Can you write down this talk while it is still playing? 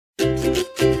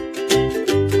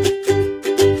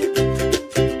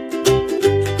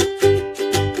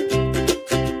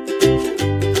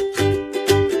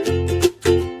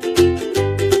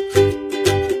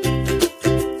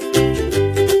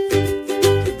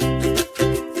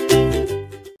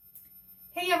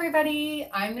everybody,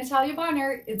 I'm Natalia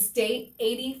Bonner. It's day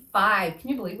 85. Can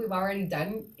you believe we've already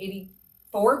done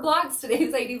 84 blocks?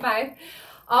 Today's 85.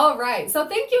 All right, so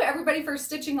thank you everybody for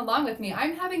stitching along with me.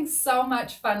 I'm having so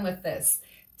much fun with this.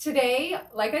 Today,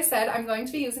 like I said, I'm going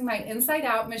to be using my inside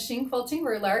out machine quilting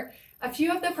ruler. A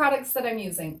few of the products that I'm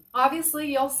using.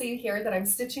 Obviously, you'll see here that I'm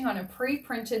stitching on a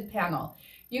pre-printed panel.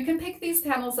 You can pick these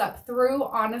panels up through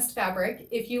Honest Fabric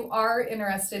if you are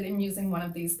interested in using one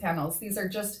of these panels. These are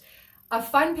just a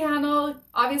fun panel.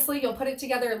 Obviously, you'll put it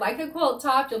together like a quilt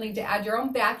top. You'll need to add your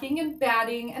own backing and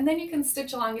batting, and then you can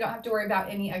stitch along. You don't have to worry about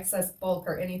any excess bulk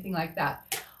or anything like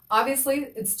that. Obviously,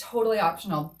 it's totally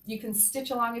optional. You can stitch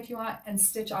along if you want and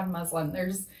stitch on muslin.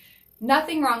 There's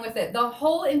nothing wrong with it. The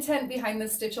whole intent behind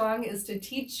this stitch along is to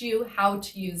teach you how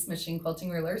to use machine quilting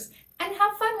rulers and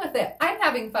have fun with it. I'm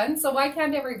having fun, so why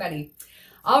can't everybody?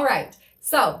 All right,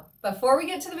 so before we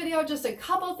get to the video, just a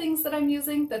couple things that I'm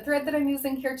using. The thread that I'm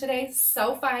using here today,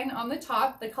 so fine on the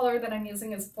top. The color that I'm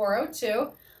using is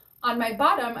 402. On my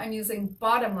bottom, I'm using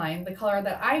bottom line. The color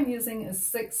that I'm using is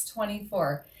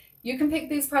 624. You can pick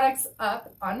these products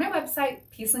up on my website,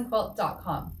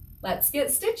 peaceandquilt.com. Let's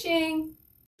get stitching.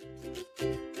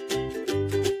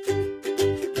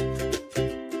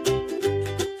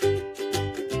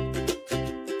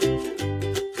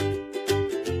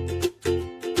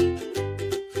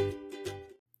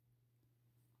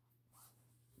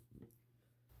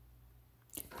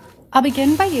 I'll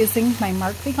begin by using my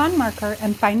Mark Be Gone marker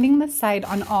and finding the side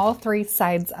on all three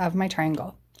sides of my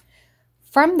triangle.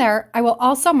 From there, I will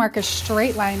also mark a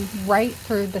straight line right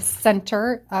through the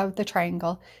center of the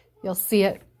triangle. You'll see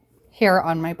it here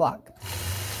on my block.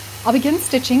 I'll begin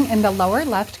stitching in the lower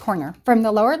left corner. From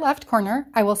the lower left corner,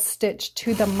 I will stitch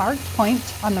to the marked point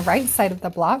on the right side of the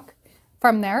block.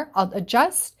 From there, I'll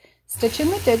adjust, stitch in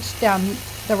the ditch down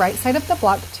the right side of the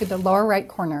block to the lower right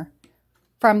corner.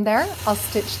 From there, I'll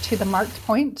stitch to the marked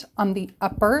point on the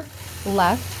upper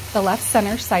left, the left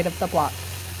center side of the block.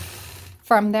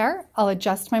 From there, I'll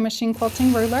adjust my machine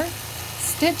quilting ruler,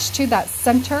 stitch to that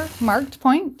center marked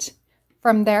point.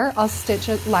 From there, I'll stitch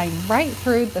a line right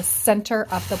through the center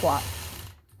of the block.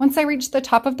 Once I reach the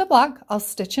top of the block, I'll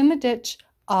stitch in the ditch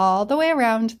all the way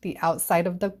around the outside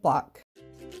of the block.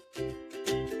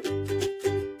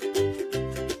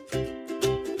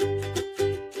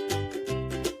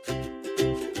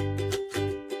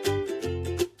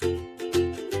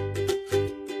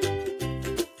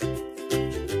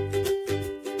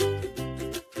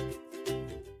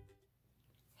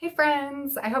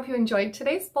 Friends, I hope you enjoyed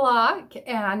today's block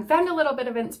and found a little bit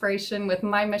of inspiration with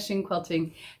my machine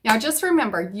quilting. Now just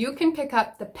remember, you can pick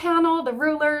up the panel, the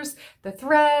rulers, the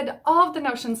thread, all of the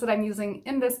notions that I'm using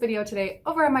in this video today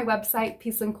over on my website,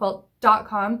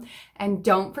 peaceandquilt.com. And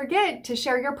don't forget to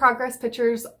share your progress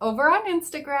pictures over on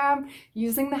Instagram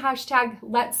using the hashtag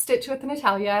Let's Stitch with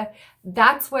Natalia.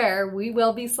 That's where we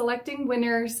will be selecting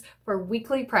winners for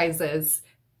weekly prizes.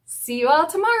 See you all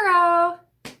tomorrow.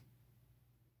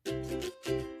 Thank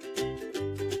you.